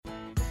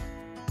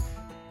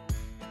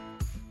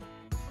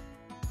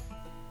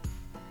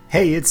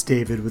Hey, it's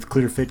David with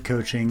ClearFit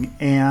Coaching,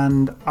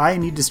 and I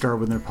need to start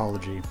with an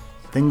apology.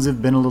 Things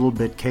have been a little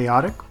bit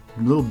chaotic,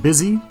 a little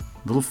busy,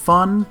 a little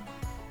fun,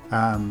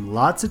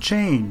 lots of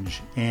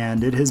change,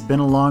 and it has been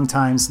a long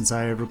time since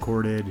I have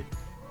recorded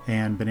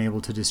and been able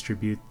to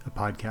distribute a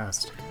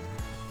podcast.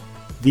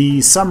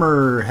 The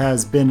summer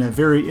has been a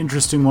very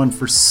interesting one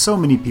for so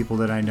many people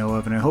that I know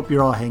of, and I hope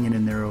you're all hanging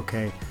in there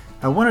okay.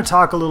 I want to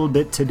talk a little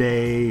bit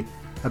today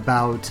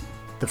about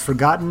the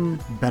forgotten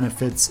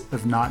benefits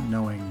of not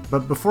knowing.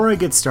 But before I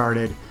get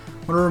started, I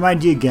want to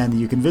remind you again that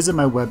you can visit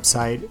my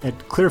website at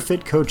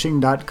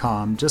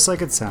clearfitcoaching.com, just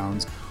like it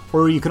sounds,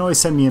 or you can always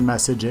send me a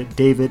message at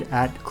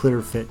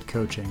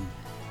david@clearfitcoaching.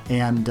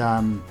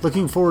 And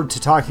looking forward to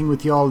talking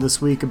with you all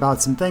this week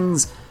about some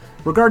things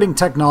regarding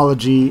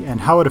technology and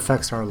how it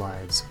affects our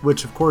lives,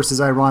 which of course is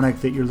ironic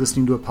that you're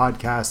listening to a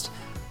podcast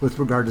with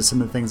regard to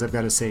some of the things I've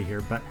got to say here.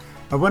 But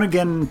I want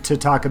again to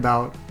talk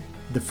about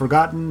the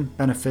forgotten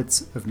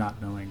benefits of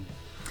not knowing.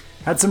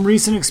 Had some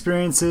recent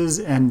experiences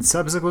and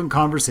subsequent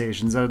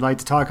conversations that I'd like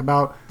to talk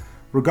about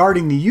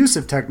regarding the use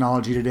of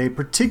technology today.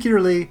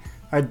 Particularly,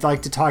 I'd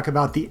like to talk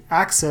about the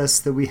access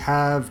that we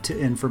have to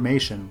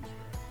information,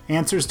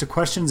 answers to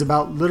questions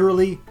about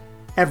literally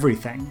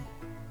everything.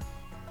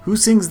 Who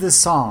sings this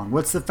song?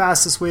 What's the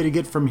fastest way to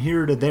get from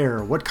here to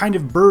there? What kind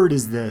of bird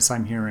is this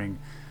I'm hearing?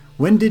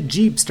 When did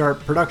Jeep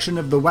start production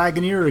of the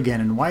Wagoneer again,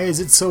 and why is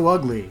it so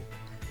ugly?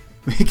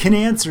 We can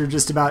answer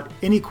just about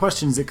any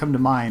questions that come to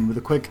mind with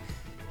a quick,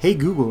 "Hey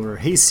Google" or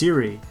 "Hey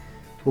Siri."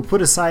 We'll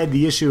put aside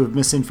the issue of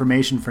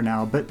misinformation for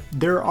now, but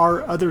there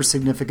are other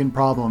significant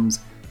problems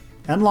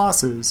and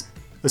losses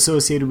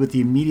associated with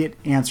the immediate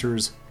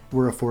answers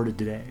we're afforded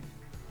today.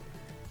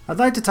 I'd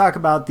like to talk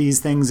about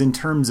these things in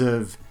terms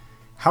of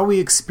how we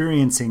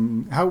experience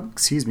things,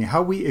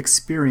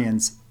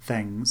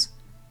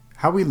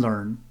 how we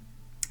learn,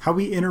 how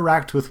we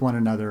interact with one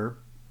another,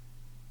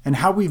 and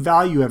how we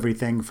value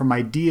everything from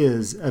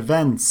ideas,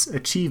 events,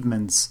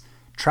 achievements,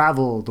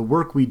 travel, the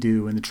work we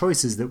do, and the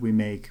choices that we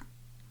make.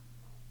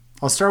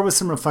 I'll start with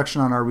some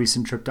reflection on our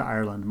recent trip to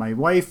Ireland. My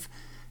wife,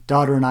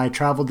 daughter, and I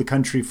traveled the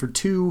country for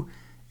 2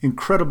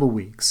 incredible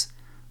weeks.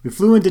 We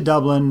flew into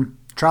Dublin,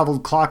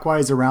 traveled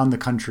clockwise around the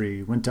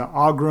country, went to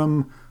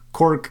Aughrim,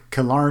 Cork,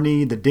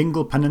 Killarney, the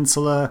Dingle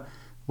Peninsula,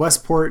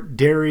 Westport,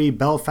 Derry,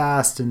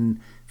 Belfast, and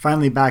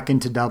finally back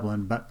into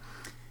Dublin. But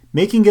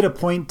making it a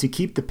point to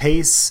keep the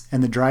pace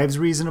and the drives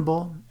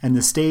reasonable, and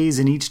the stays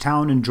in each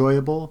town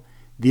enjoyable,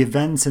 the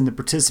events and the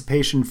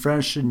participation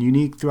fresh and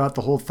unique throughout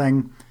the whole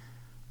thing.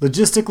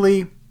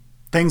 Logistically,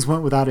 things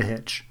went without a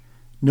hitch.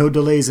 No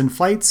delays in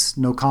flights,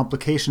 no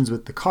complications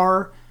with the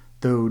car,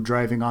 though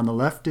driving on the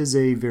left is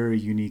a very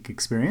unique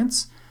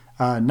experience,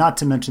 not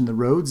to mention the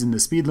roads and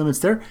the speed limits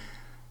there.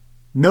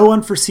 No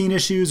unforeseen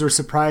issues or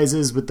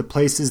surprises with the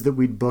places that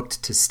we'd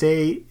booked to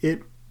stay.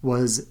 It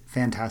was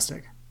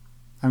fantastic.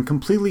 I'm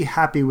completely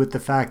happy with the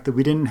fact that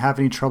we didn't have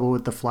any trouble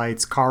with the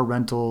flights, car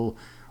rental,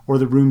 or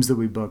the rooms that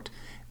we booked.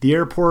 The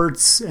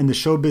airports and the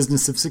show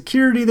business of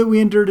security that we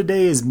endure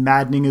today is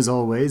maddening as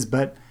always,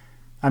 but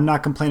I'm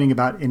not complaining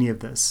about any of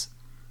this.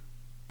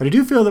 But I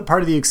do feel that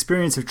part of the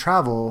experience of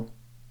travel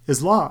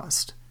is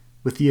lost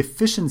with the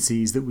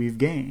efficiencies that we've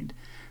gained,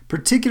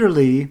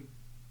 particularly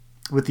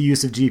with the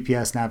use of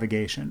GPS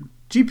navigation.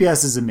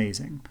 GPS is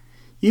amazing.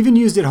 Even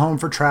used at home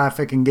for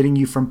traffic and getting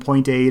you from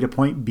point A to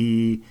point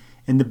B,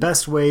 in the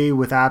best way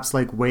with apps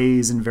like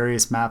Waze and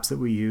various maps that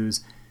we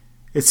use,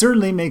 it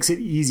certainly makes it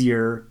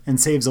easier and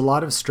saves a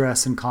lot of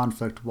stress and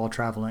conflict while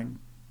traveling.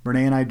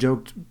 Renee and I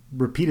joked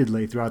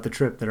repeatedly throughout the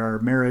trip that our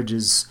marriage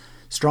is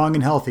strong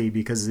and healthy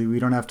because we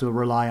don't have to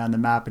rely on the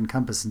map and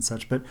compass and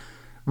such. But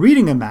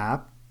reading a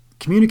map,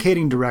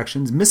 communicating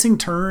directions, missing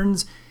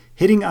turns,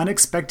 hitting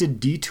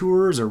unexpected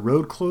detours or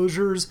road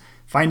closures,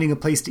 finding a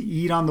place to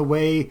eat on the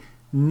way,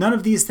 none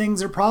of these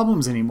things are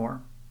problems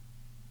anymore.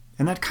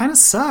 And that kind of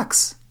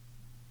sucks.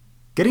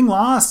 Getting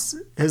lost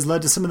has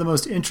led to some of the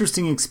most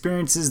interesting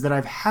experiences that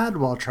I've had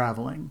while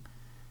traveling,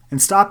 and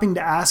stopping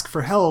to ask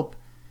for help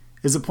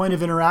is a point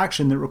of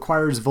interaction that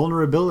requires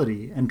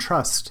vulnerability and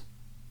trust.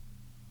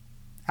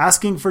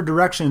 Asking for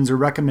directions or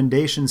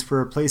recommendations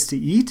for a place to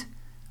eat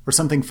or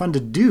something fun to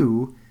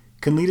do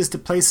can lead us to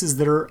places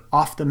that are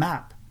off the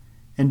map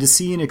and to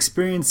see and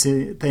experience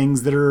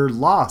things that are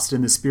lost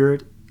in the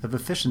spirit of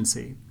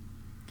efficiency.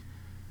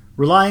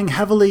 Relying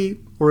heavily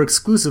or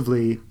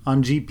exclusively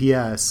on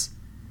GPS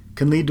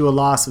can lead to a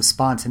loss of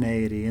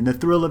spontaneity and the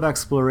thrill of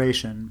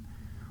exploration.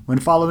 When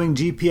following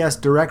GPS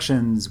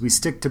directions, we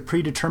stick to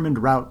predetermined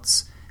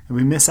routes and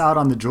we miss out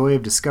on the joy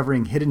of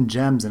discovering hidden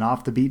gems and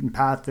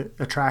off-the-beaten-path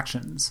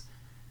attractions.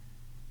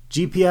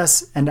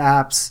 GPS and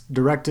apps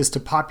direct us to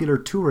popular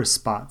tourist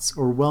spots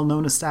or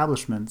well-known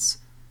establishments,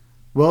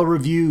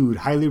 well-reviewed,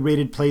 highly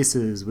rated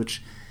places,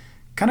 which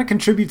kind of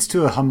contributes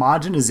to a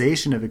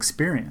homogenization of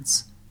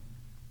experience.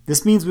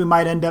 This means we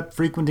might end up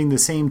frequenting the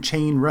same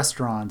chain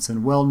restaurants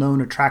and well-known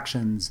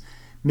attractions,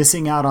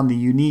 missing out on the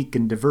unique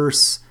and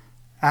diverse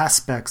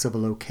aspects of a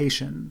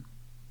location.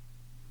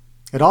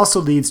 It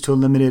also leads to a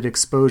limited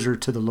exposure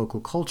to the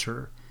local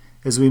culture,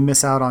 as we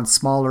miss out on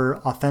smaller,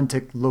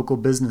 authentic local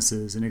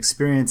businesses and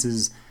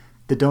experiences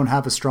that don't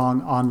have a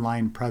strong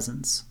online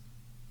presence.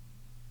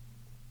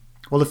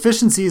 While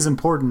efficiency is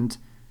important,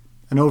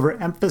 an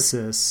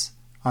overemphasis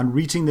on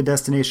reaching the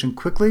destination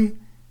quickly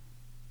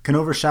can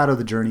overshadow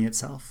the journey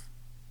itself.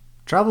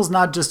 Travel is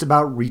not just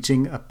about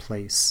reaching a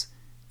place.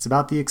 It's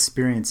about the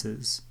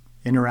experiences,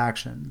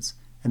 interactions,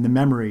 and the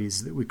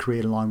memories that we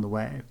create along the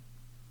way.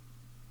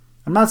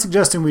 I'm not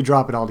suggesting we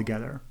drop it all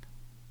together,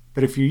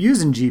 but if you're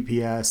using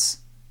GPS,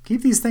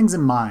 keep these things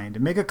in mind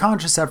and make a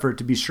conscious effort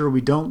to be sure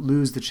we don't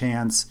lose the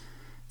chance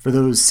for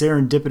those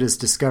serendipitous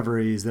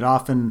discoveries that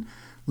often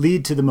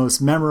lead to the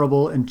most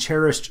memorable and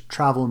cherished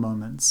travel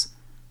moments,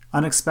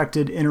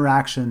 unexpected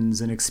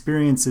interactions and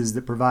experiences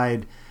that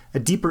provide a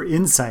deeper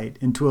insight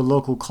into a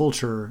local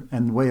culture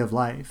and way of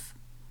life.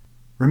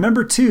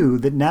 Remember, too,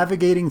 that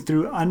navigating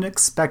through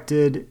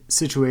unexpected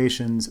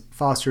situations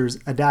fosters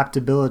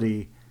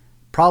adaptability,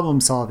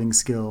 problem-solving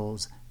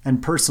skills,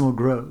 and personal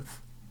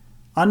growth.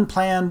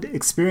 Unplanned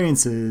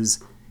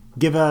experiences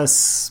give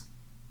us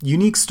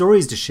unique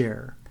stories to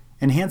share,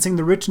 enhancing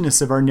the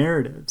richness of our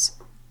narratives.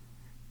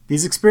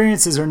 These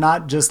experiences are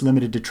not just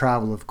limited to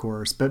travel, of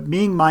course, but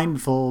being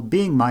mindful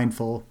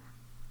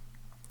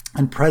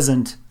and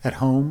present at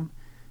home,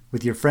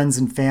 with your friends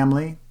and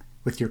family,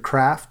 with your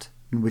craft,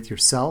 and with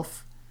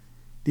yourself.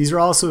 These are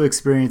also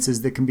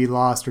experiences that can be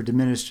lost or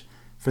diminished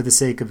for the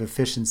sake of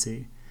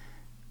efficiency.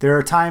 There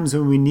are times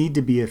when we need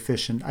to be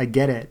efficient, I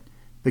get it,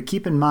 but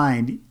keep in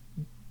mind,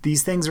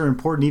 these things are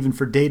important even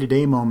for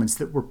day-to-day moments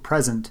that we're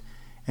present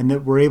and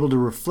that we're able to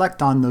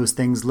reflect on those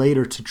things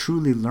later to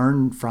truly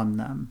learn from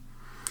them.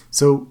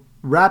 So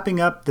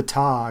wrapping up the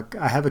talk,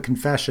 I have a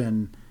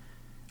confession.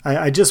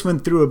 I just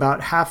went through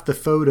about half the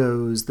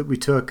photos that we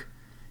took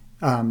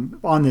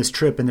on this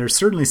trip, and there's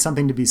certainly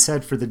something to be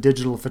said for the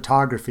digital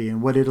photography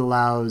and what it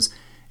allows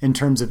in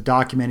terms of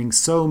documenting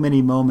so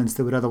many moments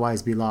that would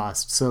otherwise be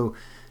lost. So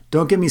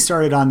don't get me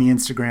started on the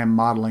Instagram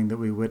modeling that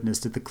we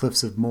witnessed at the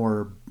Cliffs of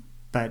Moher,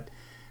 but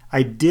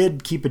I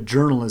did keep a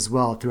journal as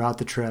well throughout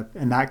the trip,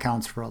 and that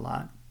counts for a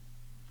lot.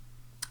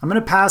 I'm going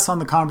to pass on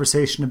the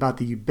conversation about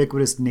the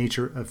ubiquitous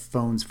nature of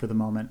phones for the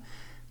moment.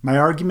 My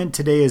argument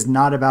today is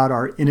not about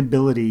our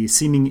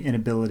seeming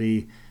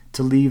inability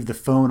to leave the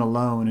phone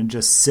alone and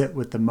just sit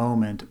with the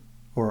moment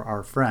or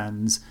our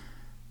friends,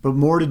 but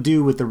more to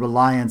do with the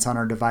reliance on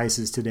our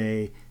devices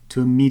today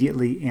to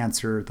immediately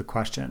answer the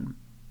question.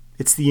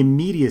 It's the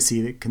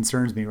immediacy that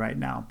concerns me right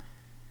now.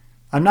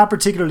 I'm not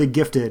particularly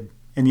gifted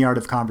in the art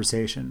of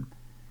conversation,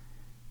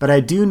 but I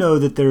do know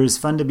that there is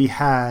fun to be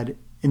had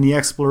in the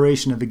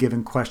exploration of a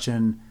given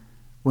question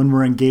when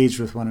we're engaged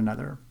with one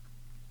another.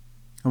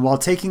 And while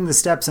taking the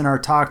steps in our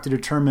talk to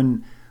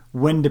determine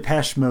when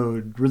Depeche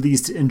Mode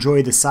released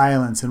Enjoy the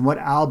Silence and what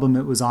album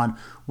it was on,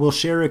 we'll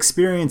share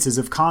experiences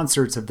of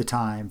concerts of the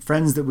time,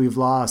 friends that we've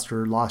lost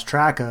or lost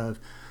track of,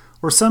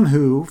 or some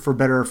who, for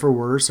better or for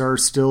worse, are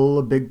still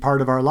a big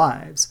part of our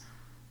lives.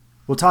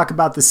 We'll talk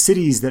about the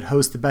cities that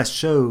host the best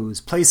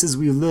shows, places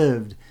we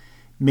lived,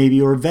 maybe,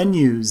 or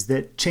venues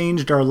that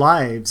changed our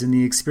lives and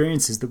the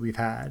experiences that we've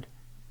had.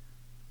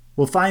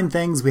 We'll find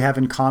things we have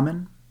in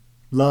common,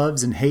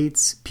 loves and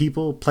hates,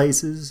 people,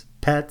 places,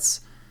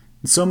 pets,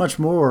 and so much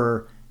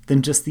more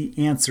than just the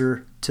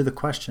answer to the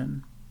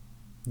question.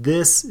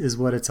 This is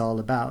what it's all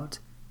about.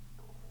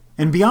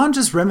 And beyond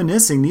just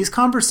reminiscing, these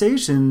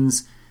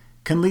conversations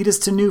can lead us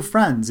to new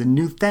friends and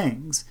new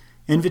things,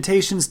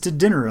 invitations to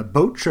dinner, a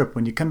boat trip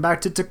when you come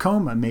back to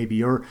Tacoma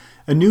maybe, or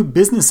a new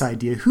business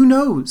idea, who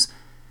knows?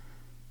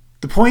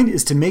 The point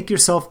is to make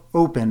yourself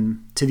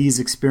open to these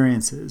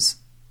experiences,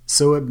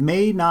 so it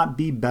may not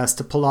be best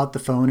to pull out the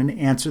phone and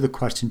answer the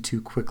question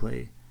too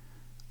quickly,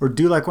 or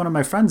do like one of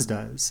my friends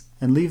does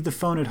and leave the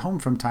phone at home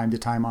from time to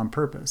time on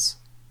purpose.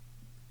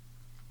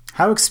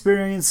 How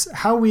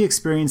we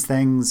experience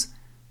things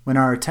when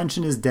our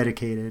attention is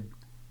dedicated,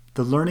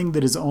 the learning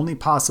that is only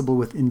possible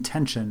with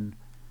intention,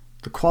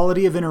 the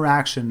quality of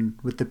interaction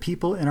with the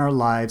people in our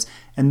lives,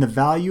 and the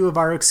value of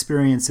our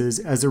experiences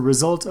as a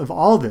result of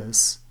all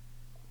this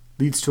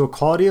leads to a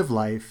quality of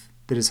life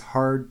that is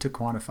hard to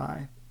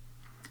quantify.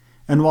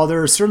 And while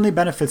there are certainly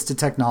benefits to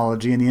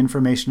technology and the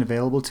information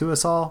available to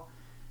us all,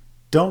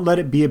 don't let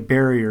it be a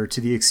barrier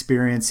to the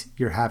experience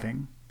you're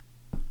having.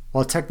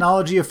 While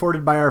technology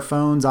afforded by our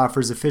phones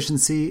offers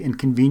efficiency and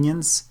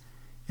convenience,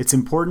 it's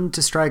important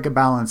to strike a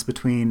balance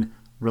between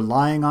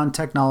relying on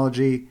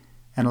technology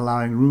and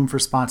allowing room for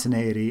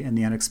spontaneity in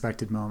the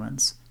unexpected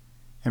moments.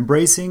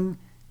 Embracing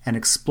and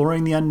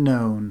exploring the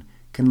unknown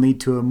can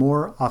lead to a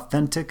more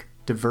authentic,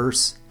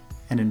 diverse,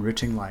 and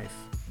enriching life.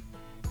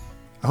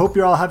 I hope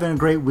you're all having a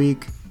great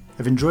week.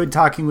 I've enjoyed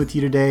talking with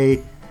you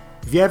today.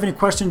 If you have any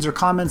questions or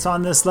comments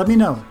on this, let me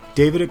know.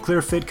 David at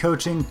ClearFit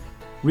Coaching.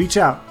 Reach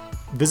out.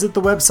 Visit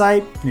the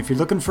website, and if you're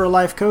looking for a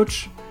life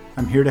coach,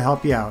 I'm here to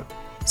help you out.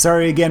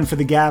 Sorry again for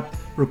the gap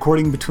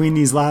recording between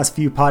these last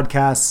few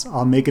podcasts.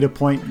 I'll make it a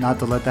point not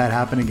to let that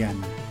happen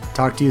again.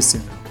 Talk to you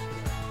soon.